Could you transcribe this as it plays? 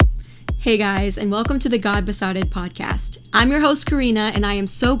Hey guys, and welcome to the God Besotted podcast. I'm your host, Karina, and I am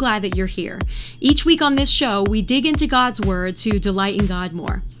so glad that you're here. Each week on this show, we dig into God's Word to delight in God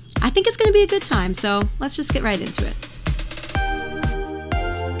more. I think it's going to be a good time, so let's just get right into it.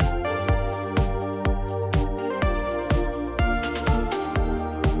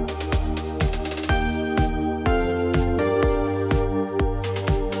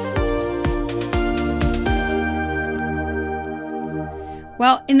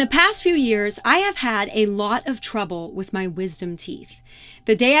 Well, in the past few years, I have had a lot of trouble with my wisdom teeth.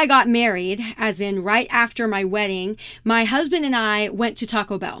 The day I got married, as in right after my wedding, my husband and I went to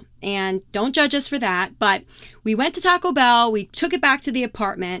Taco Bell. And don't judge us for that, but we went to Taco Bell, we took it back to the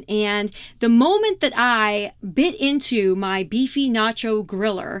apartment, and the moment that I bit into my beefy nacho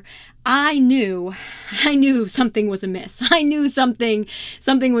griller, I knew something was amiss. I knew something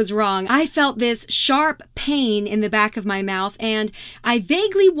was wrong. I felt this sharp pain in the back of my mouth, and I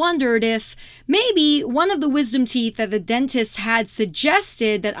vaguely wondered if maybe one of the wisdom teeth that the dentist had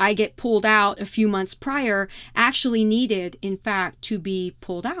suggested that I get pulled out a few months prior actually needed, in fact, to be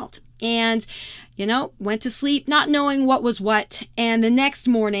pulled out. And, went to sleep not knowing what was what. And the next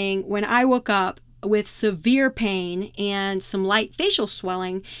morning when I woke up with severe pain and some light facial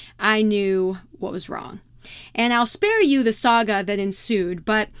swelling, I knew what was wrong. And I'll spare you the saga that ensued,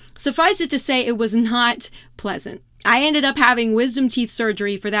 but suffice it to say it was not pleasant. I ended up having wisdom teeth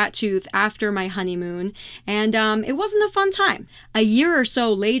surgery for that tooth after my honeymoon, and it wasn't a fun time. A year or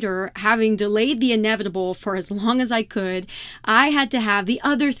so later, having delayed the inevitable for as long as I could, I had to have the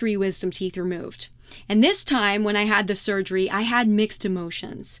other 3 wisdom teeth removed. And this time, when I had the surgery, I had mixed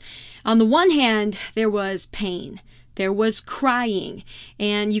emotions. On the one hand, there was pain. There was crying.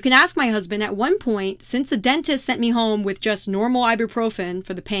 And you can ask my husband, at one point, since the dentist sent me home with just normal ibuprofen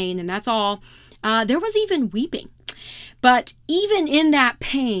for the pain, and that's all, there was even weeping. But even in that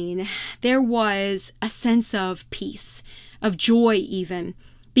pain, there was a sense of peace, of joy even,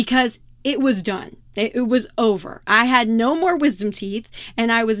 because it was done. It was over. I had no more wisdom teeth,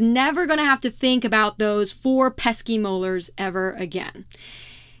 and I was never going to have to think about those 4 pesky molars ever again.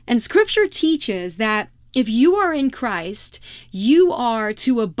 And Scripture teaches that if you are in Christ, you are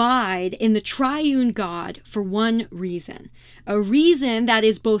to abide in the triune God for one reason, a reason that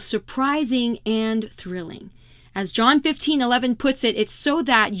is both surprising and thrilling. As John 15:11 puts it, it's so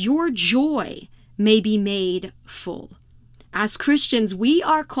that your joy may be made full. As Christians, we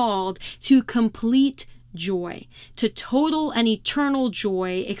are called to complete joy, to total and eternal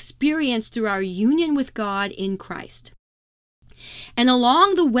joy experienced through our union with God in Christ. And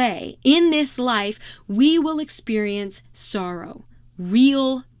along the way, in this life, we will experience sorrow,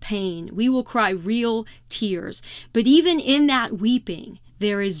 real pain. We will cry real tears. But even in that weeping,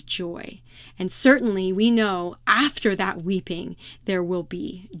 there is joy. And certainly we know after that weeping, there will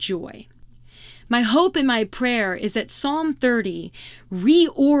be joy. My hope and my prayer is that Psalm 30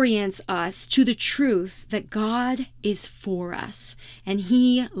 reorients us to the truth that God is for us and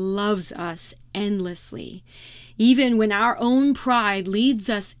He loves us endlessly. Even when our own pride leads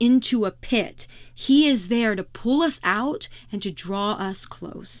us into a pit, He is there to pull us out and to draw us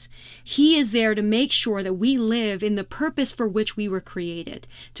close. He is there to make sure that we live in the purpose for which we were created,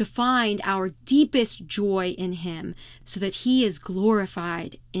 to find our deepest joy in Him so that He is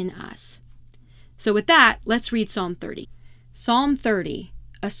glorified in us. So with that, let's read Psalm 30. Psalm 30,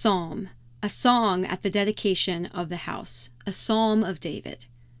 a psalm, a song at the dedication of the house, a psalm of David.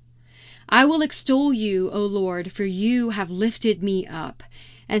 I will extol you, O Lord, for you have lifted me up,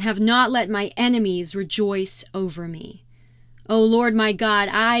 and have not let my enemies rejoice over me. O Lord my God,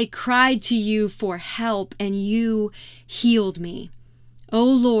 I cried to you for help, and you healed me. O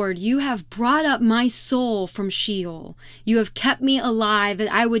Lord, you have brought up my soul from Sheol. You have kept me alive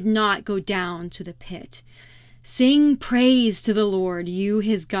that I would not go down to the pit. Sing praise to the Lord, you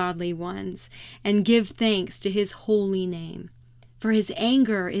his godly ones, and give thanks to his holy name. For his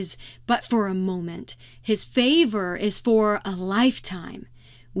anger is but for a moment. His favor is for a lifetime.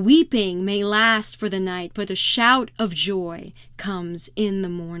 Weeping may last for the night, but a shout of joy comes in the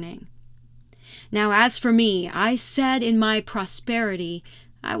morning. Now as for me, I said in my prosperity,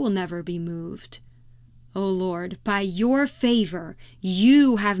 I will never be moved. O Lord, by your favor,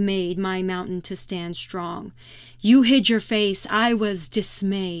 you have made my mountain to stand strong. You hid your face, I was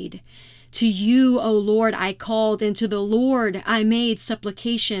dismayed. To you, O Lord, I called, and to the Lord I made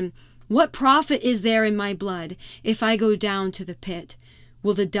supplication. What profit is there in my blood if I go down to the pit?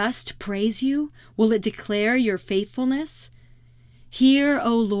 Will the dust praise you? Will it declare your faithfulness? Hear,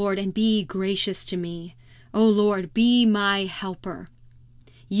 O Lord, and be gracious to me. O Lord, be my helper.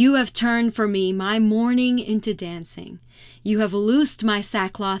 You have turned for me my mourning into dancing. You have loosed my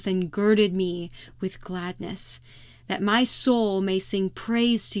sackcloth and girded me with gladness, that my soul may sing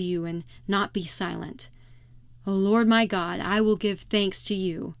praise to you and not be silent. O Lord my God, I will give thanks to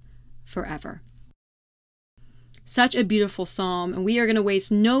you forever. Such a beautiful psalm, and we are going to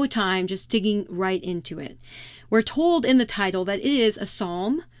waste no time just digging right into it. We're told in the title that it is a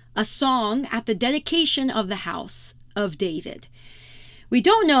psalm, a song at the dedication of the house of David. We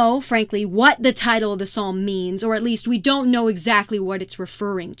don't know, frankly, what the title of the psalm means, or at least we don't know exactly what it's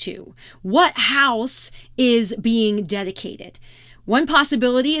referring to. What house is being dedicated? One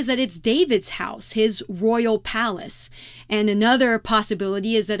possibility is that it's David's house, his royal palace. And another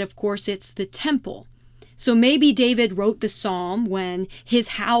possibility is that, of course, it's the temple. So maybe David wrote the psalm when his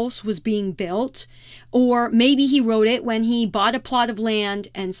house was being built, or maybe he wrote it when he bought a plot of land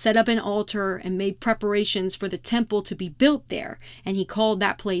and set up an altar and made preparations for the temple to be built there, and he called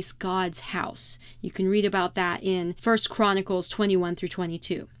that place God's house. You can read about that in 1 Chronicles 21 through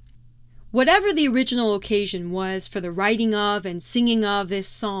 22. Whatever the original occasion was for the writing of and singing of this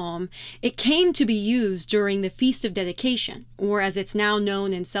psalm, it came to be used during the Feast of Dedication, or as it's now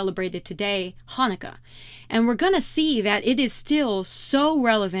known and celebrated today, Hanukkah. And we're going to see that it is still so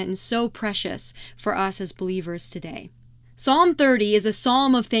relevant and so precious for us as believers today. Psalm 30 is a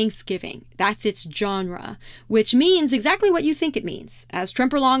psalm of thanksgiving. That's its genre, which means exactly what you think it means. As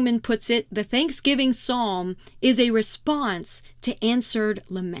Tremper Longman puts it, the Thanksgiving psalm is a response to answered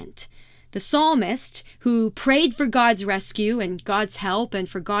lament. The psalmist, who prayed for God's rescue and God's help and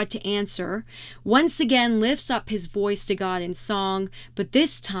for God to answer, once again lifts up his voice to God in song, but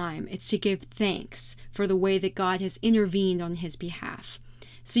this time it's to give thanks for the way that God has intervened on his behalf.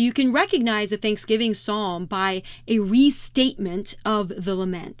 So you can recognize a Thanksgiving psalm by a restatement of the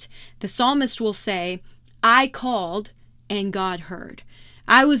lament. The psalmist will say, I called and God heard.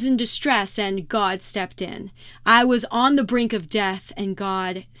 I was in distress and God stepped in. I was on the brink of death and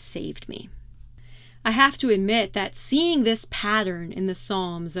God saved me. I have to admit that seeing this pattern in the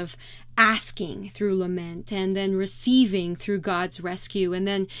Psalms of asking through lament and then receiving through God's rescue and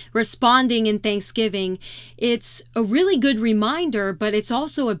then responding in thanksgiving, it's a really good reminder, but it's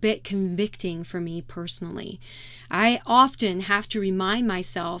also a bit convicting for me personally. I often have to remind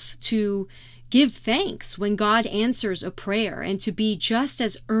myself to give thanks when God answers a prayer and to be just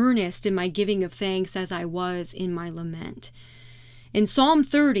as earnest in my giving of thanks as I was in my lament. In Psalm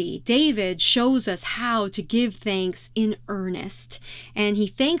 30, David shows us how to give thanks in earnest, and he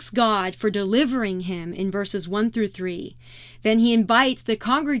thanks God for delivering him in verses 1 through 3. Then he invites the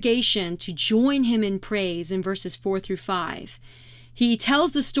congregation to join him in praise in verses 4 through 5. He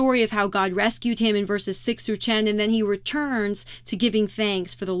tells the story of how God rescued him in verses 6 through 10, and then he returns to giving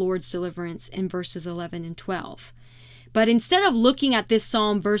thanks for the Lord's deliverance in verses 11 and 12. But instead of looking at this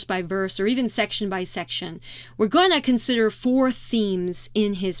psalm verse by verse or even section by section, we're going to consider 4 themes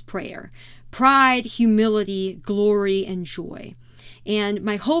in his prayer: pride, humility, glory, and joy. And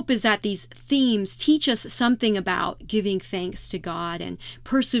my hope is that these themes teach us something about giving thanks to God and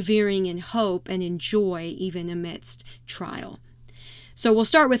persevering in hope and in joy even amidst trial. So we'll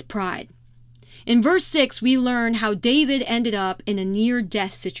start with pride. In verse 6, we learn how David ended up in a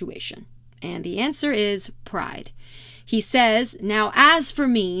near-death situation. And the answer is pride. He says, "Now as for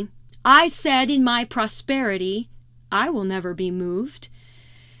me, I said in my prosperity, I will never be moved."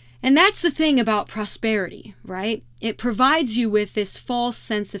 And that's the thing about prosperity, right? It provides you with this false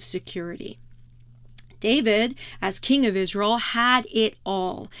sense of security. David, as king of Israel, had it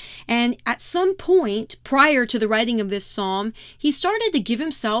all. And at some point prior to the writing of this psalm, he started to give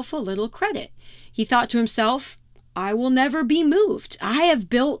himself a little credit. He thought to himself, I will never be moved. I have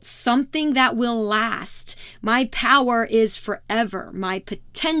built something that will last. My power is forever. My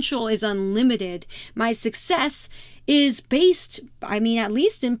potential is unlimited. My success is based, at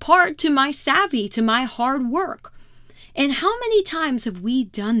least in part, to my savvy, to my hard work. And how many times have we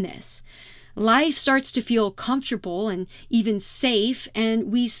done this? Life starts to feel comfortable and even safe,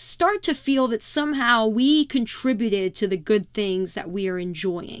 and we start to feel that somehow we contributed to the good things that we are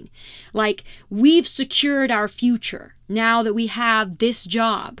enjoying. Like we've secured our future now that we have this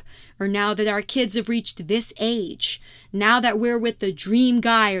job, or now that our kids have reached this age, now that we're with the dream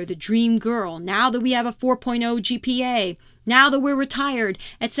guy or the dream girl, now that we have a 4.0 GPA, now that we're retired,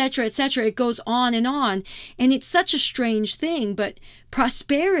 etc., etc. It goes on. And it's such a strange thing, but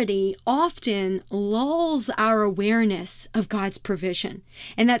prosperity often lulls our awareness of God's provision.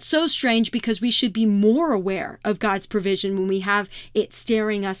 And that's so strange because we should be more aware of God's provision when we have it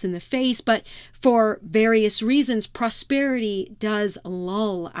staring us in the face. But for various reasons, prosperity does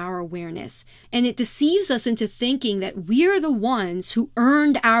lull our awareness. And it deceives us into thinking that we're the ones who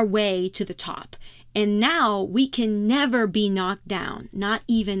earned our way to the top. And now we can never be knocked down, not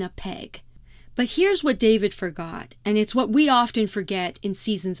even a peg. But here's what David forgot, and it's what we often forget in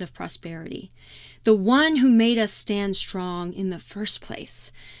seasons of prosperity. The one who made us stand strong in the first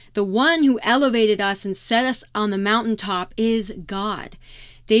place, the one who elevated us and set us on the mountaintop is God.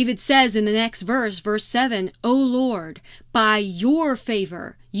 David says in the next verse, verse 7, "O Lord, by your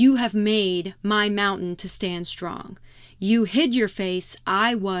favor you have made my mountain to stand strong. You hid your face,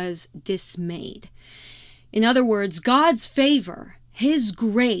 I was dismayed." In other words, God's favor, His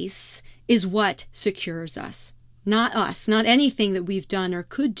grace, is what secures us, not anything that we've done or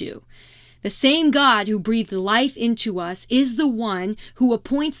could do. The same God who breathed life into us is the one who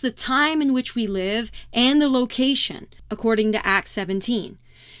appoints the time in which we live and the location, according to Acts 17.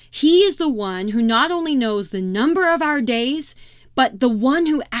 He is the one who not only knows the number of our days, but the one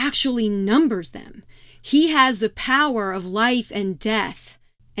who actually numbers them. He has the power of life and death,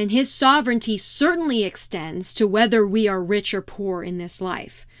 and His sovereignty certainly extends to whether we are rich or poor in this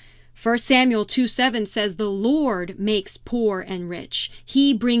life. 1 Samuel 2:7 says, "The Lord makes poor and rich.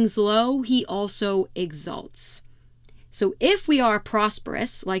 He brings low, He also exalts." So if we are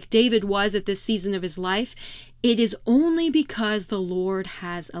prosperous, like David was at this season of his life, it is only because the Lord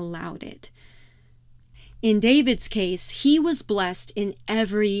has allowed it. In David's case, he was blessed in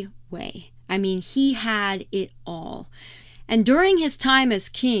every way. He had it all. And during his time as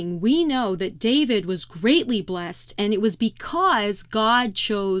king, we know that David was greatly blessed, and it was because God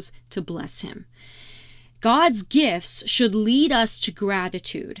chose to bless him. God's gifts should lead us to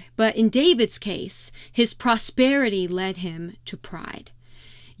gratitude, but in David's case, his prosperity led him to pride.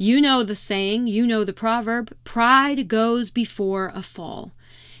 You know the saying, you know the proverb, pride goes before a fall.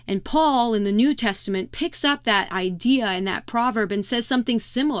 And Paul in the New Testament picks up that idea and that proverb and says something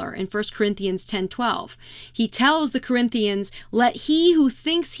similar in 1 Corinthians 10:12. He tells the Corinthians, "Let he who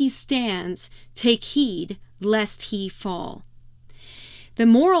thinks he stands take heed lest he fall." The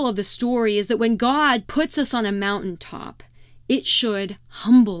moral of the story is that when God puts us on a mountaintop, it should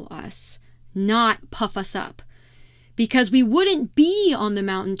humble us, not puff us up, because we wouldn't be on the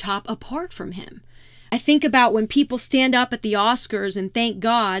mountaintop apart from Him. I think about when people stand up at the Oscars and thank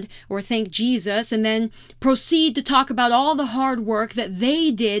God or thank Jesus and then proceed to talk about all the hard work that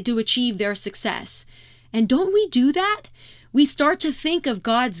they did to achieve their success. And don't we do that? We start to think of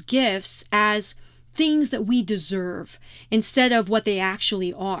God's gifts as things that we deserve instead of what they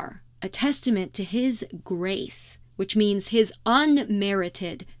actually are, a testament to His grace, which means His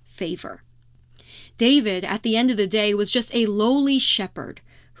unmerited favor. David, at the end of the day, was just a lowly shepherd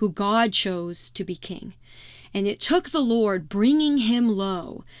who God chose to be king. And it took the Lord bringing him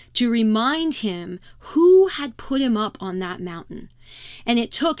low to remind him who had put him up on that mountain. And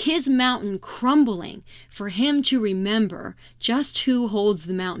it took his mountain crumbling for him to remember just who holds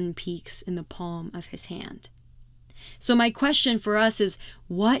the mountain peaks in the palm of his hand. So my question for us is,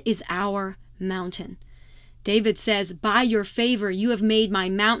 what is our mountain? David says, "By your favor you have made my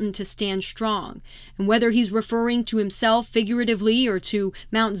mountain to stand strong." And whether he's referring to himself figuratively or to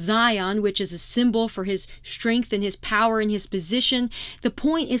Mount Zion, which is a symbol for his strength and his power and his position, the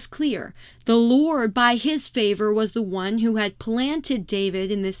point is clear. The Lord, by His favor, was the one who had planted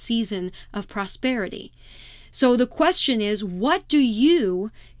David in this season of prosperity. So the question is, what do you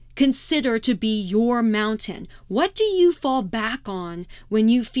consider to be your mountain? What do you fall back on when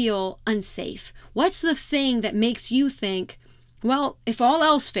you feel unsafe? What's the thing that makes you think, well, if all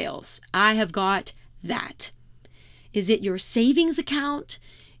else fails, I have got that? Is it your savings account?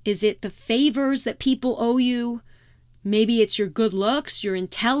 Is it the favors that people owe you? Maybe it's your good looks, your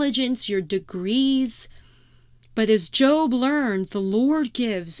intelligence, your degrees. But as Job learned, the Lord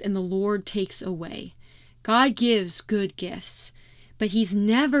gives and the Lord takes away. God gives good gifts, but He's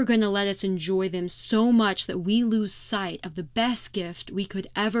never going to let us enjoy them so much that we lose sight of the best gift we could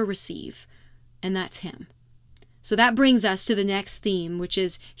ever receive, and that's Him. So that brings us to the next theme, which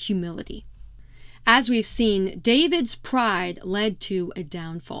is humility. As we've seen, David's pride led to a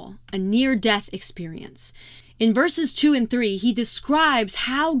downfall, a near-death experience. In verses 2 and 3, he describes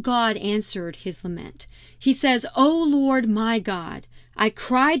how God answered his lament. He says, "O Lord my God, I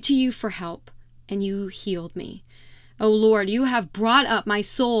cried to you for help, and you healed me. O Lord, you have brought up my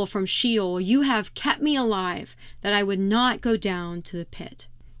soul from Sheol. You have kept me alive, that I would not go down to the pit.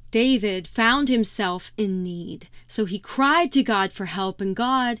 David found himself in need, so he cried to God for help, and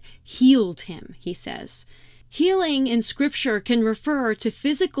God healed him, he says. Healing in Scripture can refer to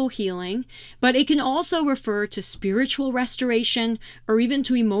physical healing, but it can also refer to spiritual restoration or even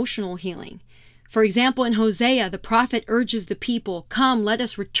to emotional healing. For example, in Hosea, the prophet urges the people, "Come, let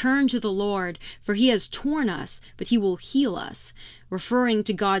us return to the Lord, for he has torn us, but he will heal us," referring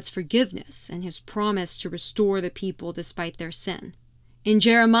to God's forgiveness and his promise to restore the people despite their sin. In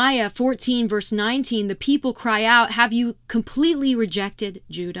Jeremiah 14, verse 19, the people cry out, "Have you completely rejected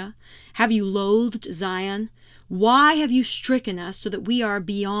Judah? Have you loathed Zion? Why have you stricken us so that we are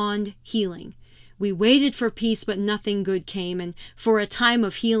beyond healing? We waited for peace, but nothing good came, and for a time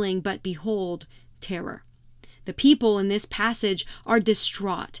of healing, but behold, terror." The people in this passage are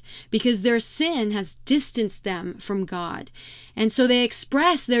distraught because their sin has distanced them from God. And so they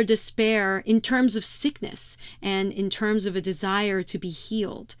express their despair in terms of sickness and in terms of a desire to be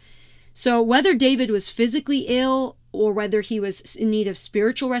healed. So whether David was physically ill or whether he was in need of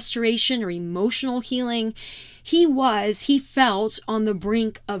spiritual restoration or emotional healing, he felt on the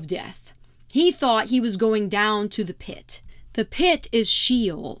brink of death. He thought he was going down to the pit. The pit is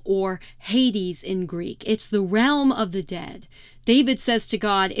Sheol, or Hades in Greek. It's the realm of the dead. David says to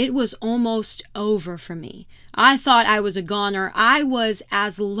God, "It was almost over for me. I thought I was a goner. I was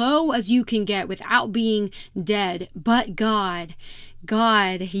as low as you can get without being dead. But God,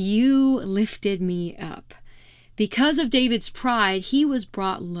 you lifted me up." Because of David's pride, he was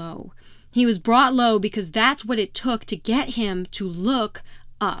brought low. He was brought low because that's what it took to get him to look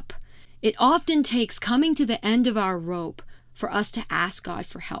up. It often takes coming to the end of our rope for us to ask God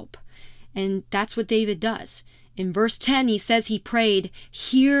for help. And that's what David does. In verse 10, he says he prayed,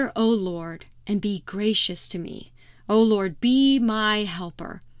 "Hear, O Lord, and be gracious to me. O Lord, be my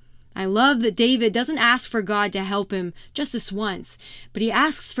helper." I love that David doesn't ask for God to help him just this once, but he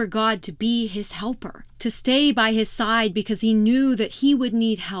asks for God to be his helper, to stay by his side because he knew that he would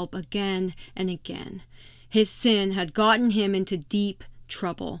need help again and again. His sin had gotten him into deep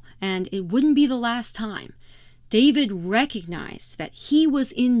trouble, and it wouldn't be the last time. David recognized that he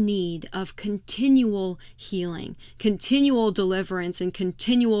was in need of continual healing, continual deliverance, and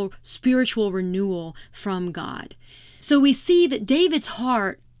continual spiritual renewal from God. So we see that David's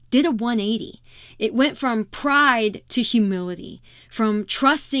heart did a 180. It went from pride to humility, from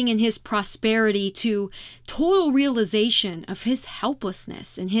trusting in his prosperity to total realization of his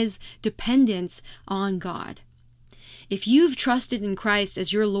helplessness and his dependence on God. If you've trusted in Christ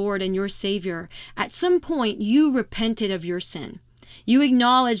as your Lord and your Savior, at some point you repented of your sin. You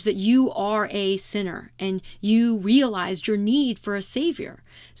acknowledged that you are a sinner and you realized your need for a Savior.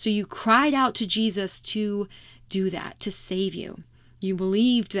 So you cried out to Jesus to do that, to save you. You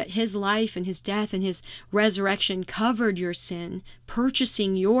believed that his life and his death and his resurrection covered your sin,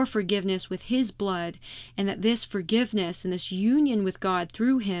 purchasing your forgiveness with his blood, and that this forgiveness and this union with God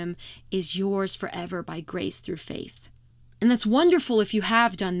through him is yours forever by grace through faith. And that's wonderful if you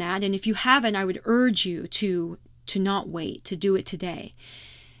have done that, and if you haven't, I would urge you to not wait, to do it today.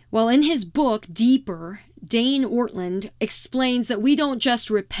 Well, in his book, Deeper, Dane Ortland explains that we don't just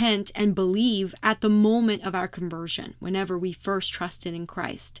repent and believe at the moment of our conversion, whenever we first trusted in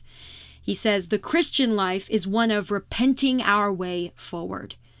Christ. He says, the Christian life is one of repenting our way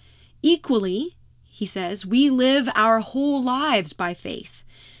forward. Equally, he says, we live our whole lives by faith.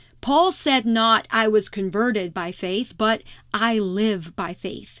 Paul said not, "I was converted by faith," but "I live by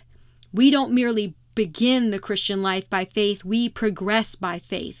faith." We don't merely begin the Christian life by faith, we progress by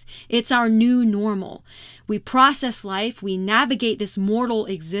faith. It's our new normal. We process life, we navigate this mortal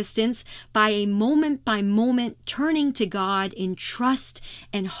existence by a moment-by-moment turning to God in trust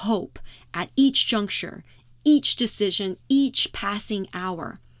and hope at each juncture, each decision, each passing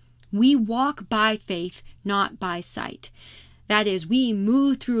hour. We walk by faith, not by sight. That is, we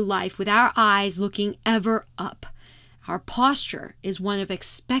move through life with our eyes looking ever up. Our posture is one of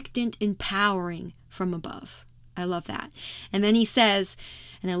expectant empowering from above. I love that. And then he says,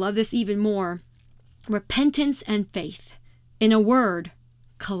 and I love this even more, repentance and faith. In a word,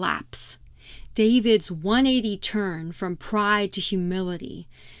 collapse. David's 180 turn from pride to humility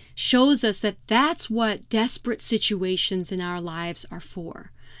shows us that that's what desperate situations in our lives are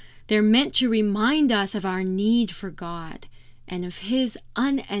for. They're meant to remind us of our need for God and of his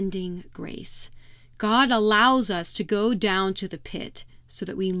unending grace. God allows us to go down to the pit so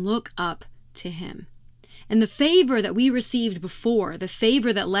that we look up to him. And the favor that we received before, the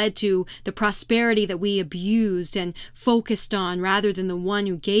favor that led to the prosperity that we abused and focused on rather than the one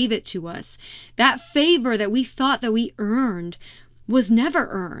who gave it to us, that favor that we thought that we earned was never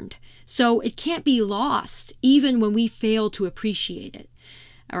earned. So it can't be lost even when we fail to appreciate it.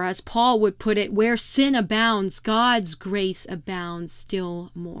 Or as Paul would put it, where sin abounds, God's grace abounds still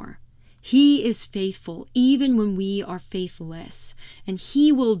more. He is faithful even when we are faithless, and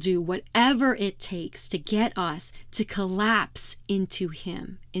He will do whatever it takes to get us to collapse into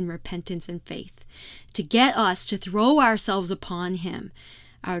Him in repentance and faith, to get us to throw ourselves upon Him,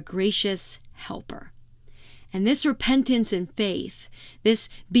 our gracious helper. And this repentance and faith, this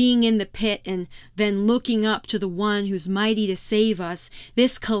being in the pit and then looking up to the one who's mighty to save us,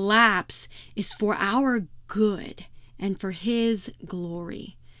 this collapse is for our good and for His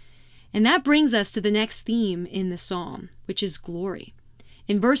glory. And that brings us to the next theme in the psalm, which is glory.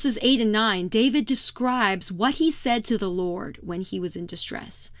 In verses 8 and 9, David describes what he said to the Lord when he was in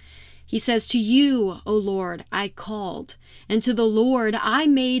distress. He says, "To you, O Lord, I called, and to the Lord I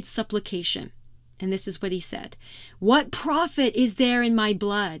made supplication." And this is what he said, "What profit is there in my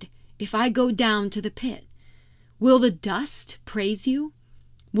blood if I go down to the pit? Will the dust praise you?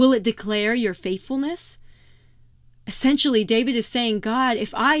 Will it declare your faithfulness?" Essentially, David is saying, God,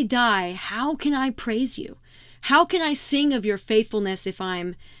 if I die, how can I praise you? How can I sing of your faithfulness if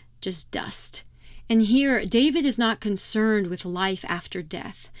I'm just dust? And here, David is not concerned with life after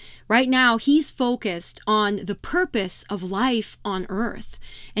death. Right now, he's focused on the purpose of life on earth,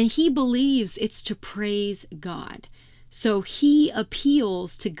 and he believes it's to praise God. So he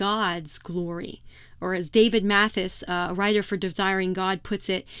appeals to God's glory. Or as David Mathis, a writer for Desiring God, puts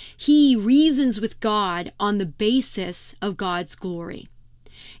it, he reasons with God on the basis of God's glory.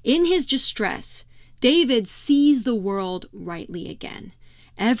 In his distress, David sees the world rightly again.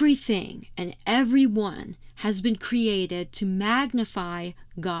 Everything and everyone has been created to magnify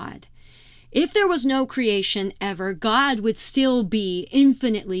God. If there was no creation ever, God would still be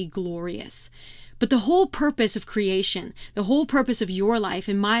infinitely glorious. But the whole purpose of creation, the whole purpose of your life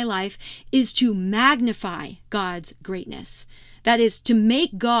and my life is to magnify God's greatness. That is, to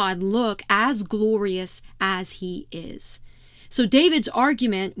make God look as glorious as He is. So David's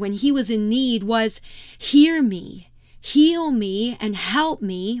argument when he was in need was, hear me, heal me, and help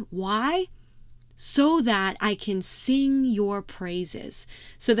me. Why? So that I can sing your praises,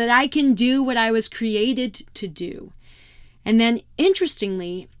 so that I can do what I was created to do. And then,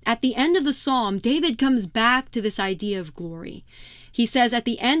 interestingly, at the end of the psalm, David comes back to this idea of glory. He says at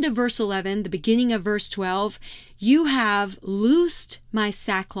the end of verse 11, the beginning of verse 12, you have loosed my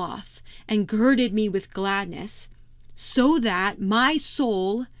sackcloth and girded me with gladness, so that my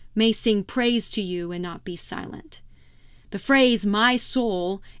soul may sing praise to you and not be silent. The phrase, my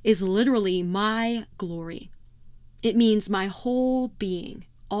soul, is literally my glory. It means my whole being,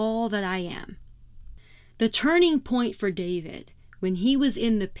 all that I am. The turning point for David when he was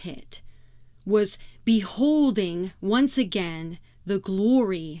in the pit was beholding once again the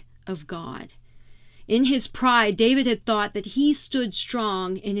glory of God. In his pride, David had thought that he stood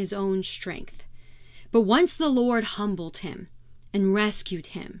strong in his own strength. But once the Lord humbled him and rescued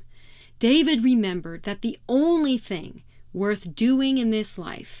him, David remembered that the only thing worth doing in this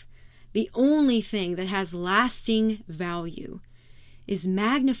life, the only thing that has lasting value, is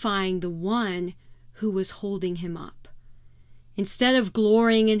magnifying the one who was holding him up. Instead of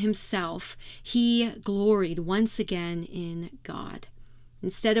glorying in himself, he gloried once again in God.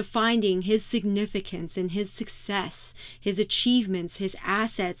 Instead of finding his significance in his success, his achievements, his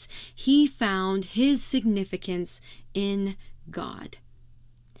assets, he found his significance in God.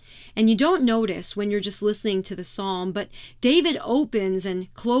 And you don't notice when you're just listening to the psalm, but David opens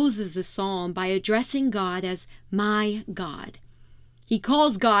and closes the psalm by addressing God as my God. He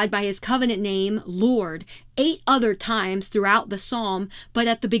calls God by his covenant name, Lord, 8 other times throughout the psalm, but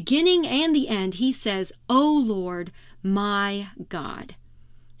at the beginning and the end, he says, O Lord, my God.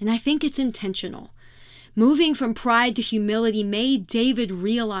 And I think it's intentional. Moving from pride to humility made David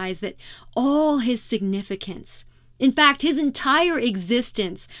realize that all his significance, in fact, his entire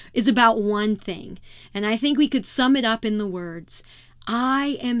existence, is about one thing. And I think we could sum it up in the words,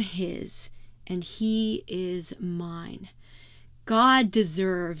 I am his and he is mine. God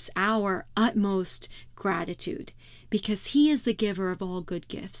deserves our utmost gratitude because he is the giver of all good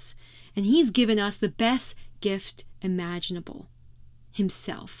gifts. And he's given us the best gift imaginable,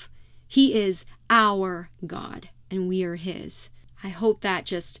 himself. He is our God and we are his. I hope that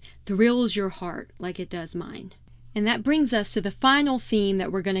just thrills your heart like it does mine. And that brings us to the final theme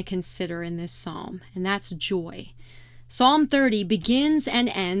that we're going to consider in this psalm, and that's joy. Psalm 30 begins and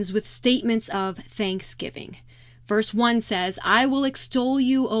ends with statements of thanksgiving. Verse 1 says, "I will extol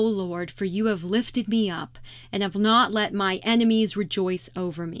you, O Lord, for you have lifted me up and have not let my enemies rejoice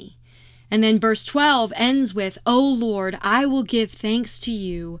over me." And then verse 12 ends with, "O Lord, I will give thanks to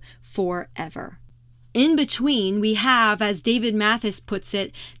you forever." In between, we have, as David Mathis puts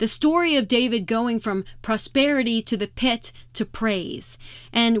it, the story of David going from prosperity to the pit to praise.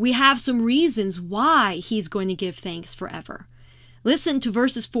 And we have some reasons why he's going to give thanks forever. Listen to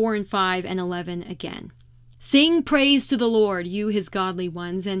verses 4 and 5 and 11 again. "Sing praise to the Lord, you his godly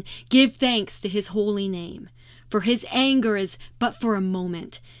ones, and give thanks to his holy name. For his anger is but for a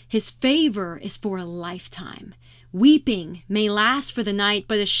moment, his favor is for a lifetime. Weeping may last for the night,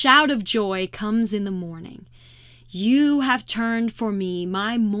 but a shout of joy comes in the morning. You have turned for me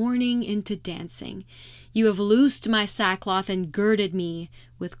my mourning into dancing. You have loosed my sackcloth and girded me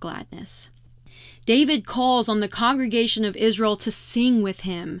with gladness." David calls on the congregation of Israel to sing with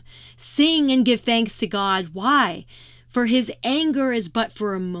him. Sing and give thanks to God. Why? For his anger is but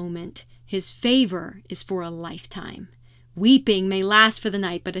for a moment. His favor is for a lifetime. Weeping may last for the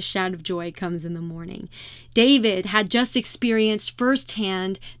night, but a shout of joy comes in the morning. David had just experienced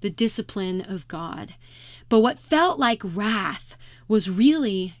firsthand the discipline of God. But what felt like wrath was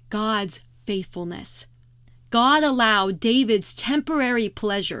really God's faithfulness. God allowed David's temporary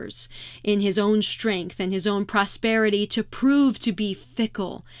pleasures in his own strength and his own prosperity to prove to be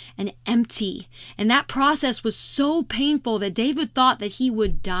fickle and empty. And that process was so painful that David thought that he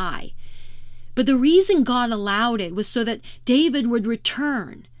would die. But the reason God allowed it was so that David would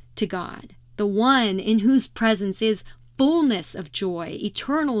return to God, the one in whose presence is fullness of joy,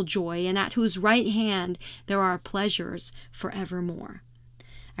 eternal joy, and at whose right hand there are pleasures forevermore.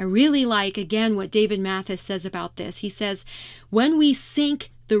 I really like, again, what David Mathis says about this. He says, "When we sink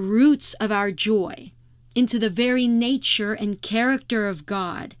the roots of our joy into the very nature and character of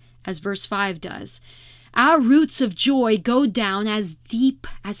God," as verse 5 does, "our roots of joy go down as deep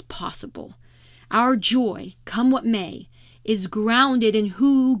as possible. Our joy, come what may, is grounded in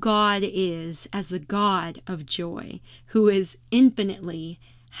who God is as the God of joy, who is infinitely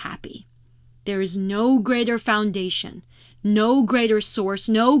happy. There is no greater foundation, no greater source,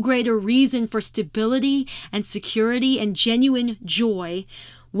 no greater reason for stability and security and genuine joy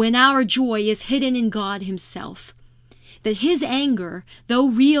when our joy is hidden in God himself. That his anger, though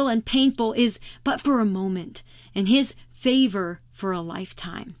real and painful, is but for a moment, and his favor for a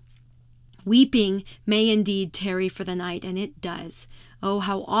lifetime. Weeping may indeed tarry for the night, and it does. Oh,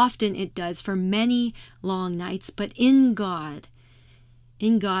 how often it does, for many long nights. But in God,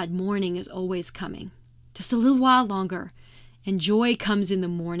 morning is always coming. Just a little while longer, and joy comes in the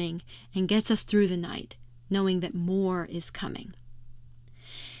morning and gets us through the night, knowing that more is coming.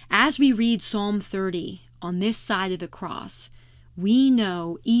 As we read Psalm 30 on this side of the cross, we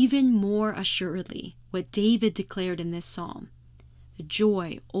know even more assuredly what David declared in this psalm. The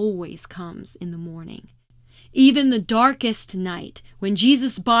joy always comes in the morning. Even the darkest night, when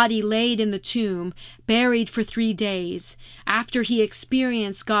Jesus' body laid in the tomb, buried for 3 days, after he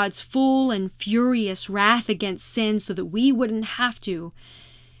experienced God's full and furious wrath against sin so that we wouldn't have to,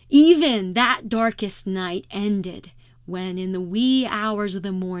 even that darkest night ended when in the wee hours of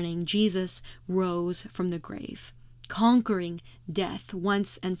the morning Jesus rose from the grave, conquering death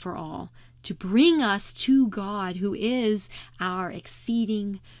once and for all, to bring us to God, who is our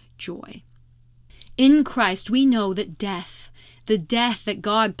exceeding joy. In Christ, we know that death, the death that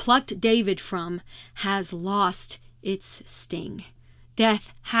God plucked David from, has lost its sting.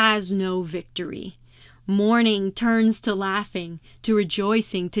 Death has no victory. Mourning turns to laughing, to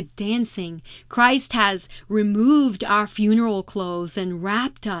rejoicing, to dancing. Christ has removed our funeral clothes and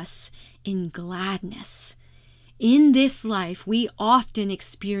wrapped us in gladness. In this life, we often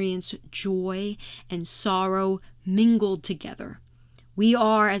experience joy and sorrow mingled together. We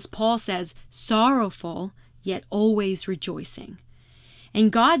are, as Paul says, sorrowful, yet always rejoicing.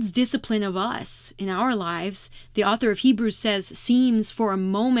 And God's discipline of us in our lives, the author of Hebrews says, seems for a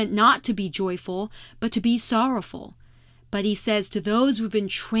moment not to be joyful, but to be sorrowful. But he says to those who've been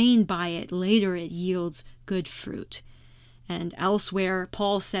trained by it, later it yields good fruit. And elsewhere,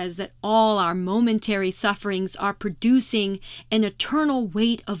 Paul says that all our momentary sufferings are producing an eternal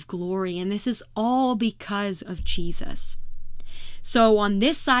weight of glory, and this is all because of Jesus. So on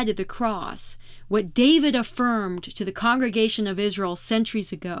this side of the cross, what David affirmed to the congregation of Israel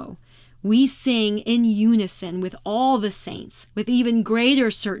centuries ago, we sing in unison with all the saints, with even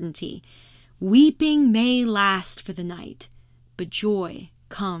greater certainty. Weeping may last for the night, but joy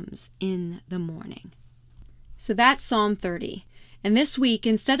comes in the morning. So that's Psalm 30. And this week,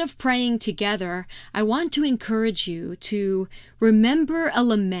 instead of praying together, I want to encourage you to remember a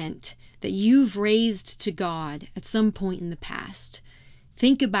lament that you've raised to God at some point in the past.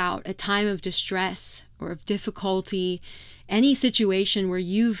 Think about a time of distress or of difficulty, any situation where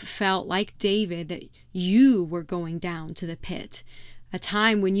you've felt like David that you were going down to the pit. A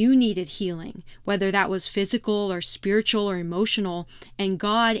time when you needed healing, whether that was physical or spiritual or emotional, and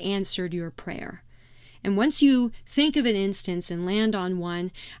God answered your prayer. And once you think of an instance and land on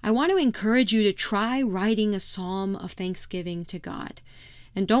one, I want to encourage you to try writing a psalm of thanksgiving to God.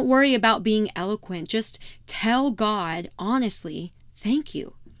 And don't worry about being eloquent. Just tell God honestly, thank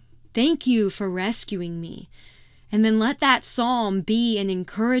you. Thank you for rescuing me. And then let that psalm be an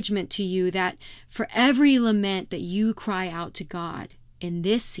encouragement to you that for every lament that you cry out to God in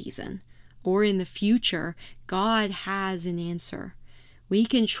this season or in the future, God has an answer. We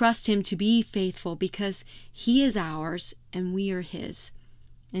can trust him to be faithful because he is ours and we are his.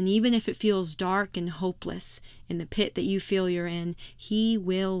 And even if it feels dark and hopeless in the pit that you feel you're in, he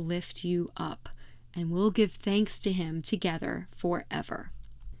will lift you up, and we'll give thanks to him together forever.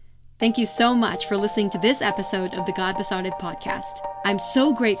 Thank you so much for listening to this episode of the God Besotted podcast. I'm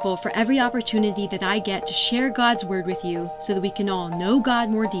so grateful for every opportunity that I get to share God's word with you so that we can all know God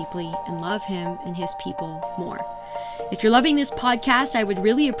more deeply and love him and his people more. If you're loving this podcast, I would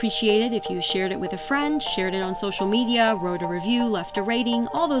really appreciate it if you shared it with a friend, shared it on social media, wrote a review, left a rating,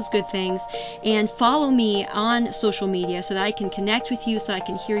 all those good things, and follow me on social media so that I can connect with you, so that I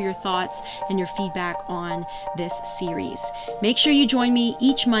can hear your thoughts and your feedback on this series. Make sure you join me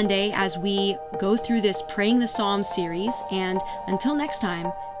each Monday as we go through this Praying the Psalms series, and until next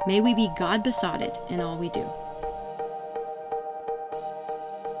time, may we be God besotted in all we do.